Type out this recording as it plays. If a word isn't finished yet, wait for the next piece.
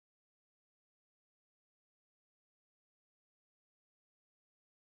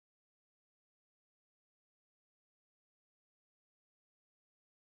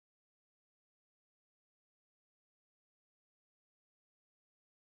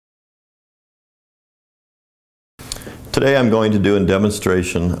Today I'm going to do a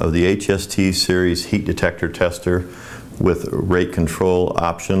demonstration of the HST Series heat detector tester with rate control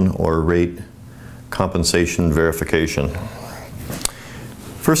option or rate compensation verification.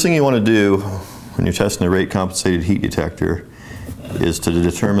 First thing you want to do when you're testing a rate compensated heat detector is to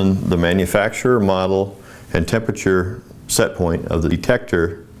determine the manufacturer, model, and temperature set point of the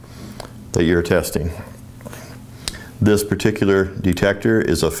detector that you're testing. This particular detector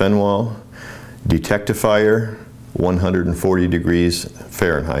is a Fenwal detectifier. 140 degrees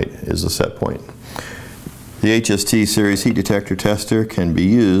Fahrenheit is the set point. The HST Series heat detector tester can be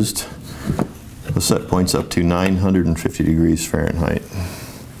used, the set point's up to 950 degrees Fahrenheit.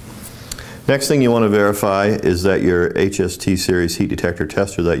 Next thing you want to verify is that your HST Series heat detector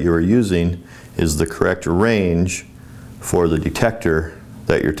tester that you are using is the correct range for the detector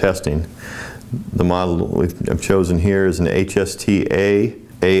that you're testing. The model I've chosen here is an HST-A-ALO,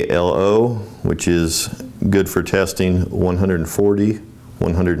 which is good for testing 140,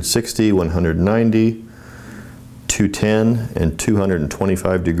 160, 190, 210, and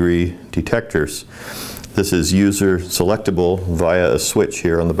 225 degree detectors. This is user selectable via a switch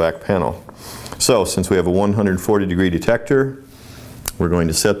here on the back panel. So since we have a 140 degree detector, we're going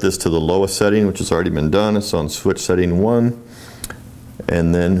to set this to the lowest setting, which has already been done. It's on switch setting 1,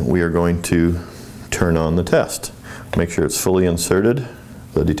 and then we are going to turn on the test. Make sure it's fully inserted.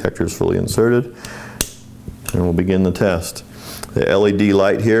 The detector is fully inserted, and we'll begin the test. The LED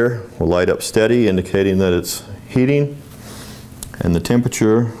light here will light up steady, indicating that it's heating, and the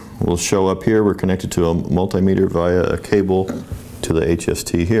temperature will show up here. We're connected to a multimeter via a cable to the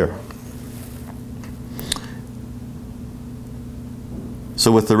HST here.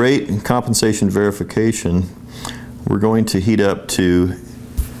 So with the rate compensation verification, we're going to heat up to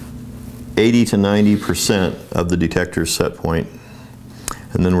 80 to 90% of the detector's set point,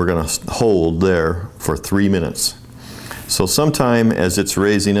 and then we're going to hold there for 3 minutes. So sometime as it's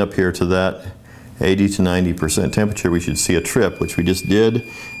raising up here to that 80 to 90% temperature, we should see a trip, which we just did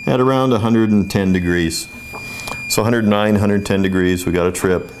at around 110 degrees. So 109, 110 degrees, we got a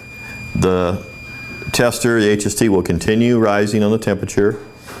trip. The tester, the HST, will continue rising on the temperature.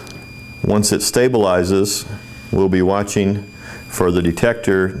 Once it stabilizes, we'll be watching for the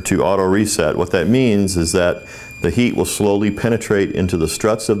detector to auto reset. What that means is that the heat will slowly penetrate into the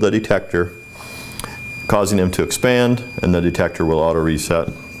struts of the detector, causing them to expand, and the detector will auto reset.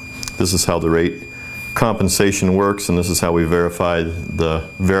 This is how the rate compensation works, and this is how we verify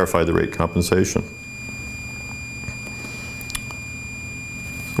the rate compensation.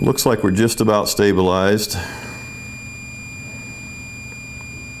 It looks like we're just about stabilized.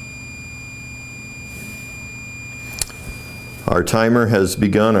 Our timer has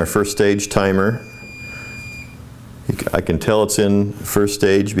begun, our first stage timer. I can tell it's in first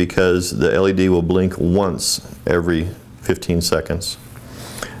stage because the LED will blink once every 15 seconds.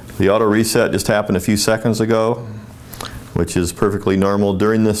 The auto reset just happened a few seconds ago, which is perfectly normal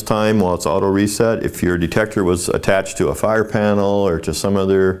during this time while it's auto reset. If your detector was attached to a fire panel or to some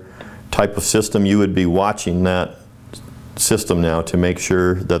other type of system, you would be watching that system now to make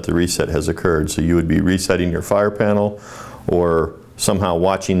sure that the reset has occurred. So you would be resetting your fire panel or somehow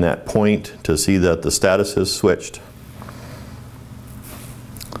watching that point to see that the status has switched.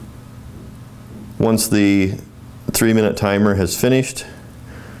 Once the 3-minute timer has finished,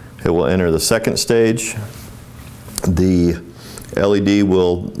 it will enter the second stage. The LED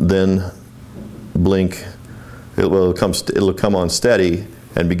will then blink. It'll come on steady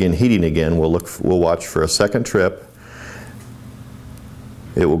and begin heating again. We'll watch for a second trip.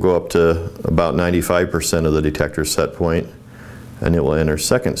 It will go up to about 95% of the detector set point, and it will enter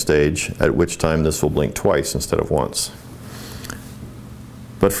second stage, at which time this will blink twice instead of once.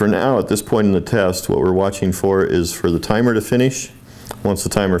 But for now, at this point in the test, what we're watching for is for the timer to finish. Once the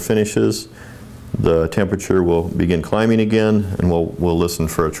timer finishes, the temperature will begin climbing again, and we'll listen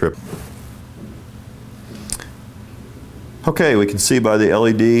for a trip. Okay, we can see by the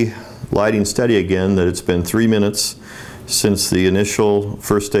LED lighting steady again that it's been 3 minutes since the initial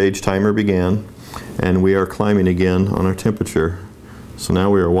first stage timer began, and we are climbing again on our temperature. So now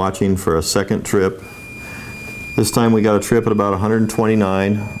we are watching for a second trip. This time we got a trip at about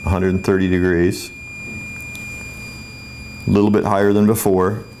 129, 130 degrees. A little bit higher than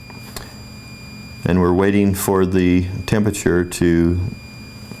before. And we're waiting for the temperature to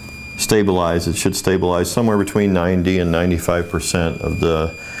stabilize. It should stabilize somewhere between 90 and 95% of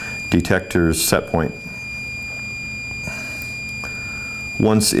the detector's set point.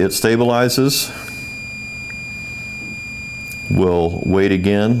 Once it stabilizes, we'll wait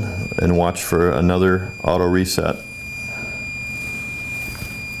again and watch for another auto reset.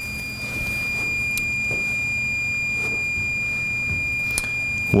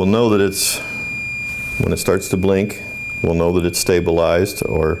 we'll know that it's, when it starts to blink, we'll know that it's stabilized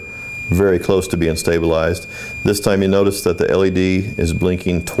or very close to being stabilized. This time you notice that the LED is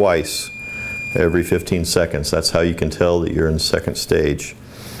blinking twice every 15 seconds. That's how you can tell that you're in second stage.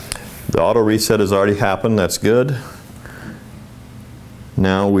 The auto reset has already happened. That's good.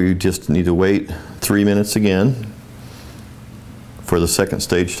 Now we just need to wait 3 minutes again for the second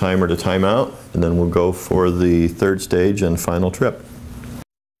stage timer to time out, and then we'll go for the third stage and final trip.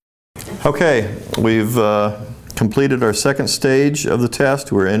 Okay, we've completed our second stage of the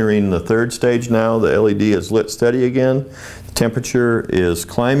test. We're entering the third stage now. The LED is lit steady again. The temperature is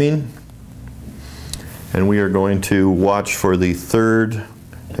climbing. And we are going to watch for the third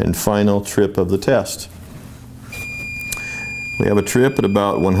and final trip of the test. We have a trip at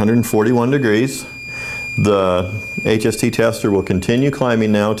about 141 degrees. The HST tester will continue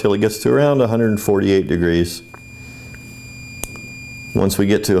climbing now till it gets to around 148 degrees. Once we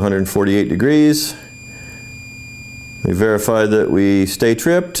get to 148 degrees, we verify that we stay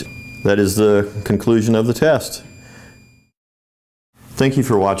tripped. That is the conclusion of the test. Thank you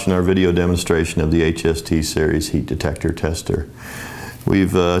for watching our video demonstration of the HST Series heat detector tester.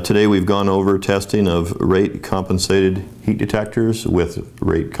 Today we've gone over testing of rate compensated heat detectors with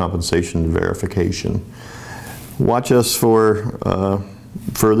rate compensation verification. Watch us for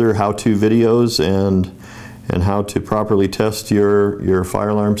further how-to videos and how to properly test your fire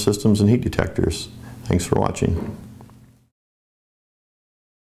alarm systems and heat detectors. Thanks for watching.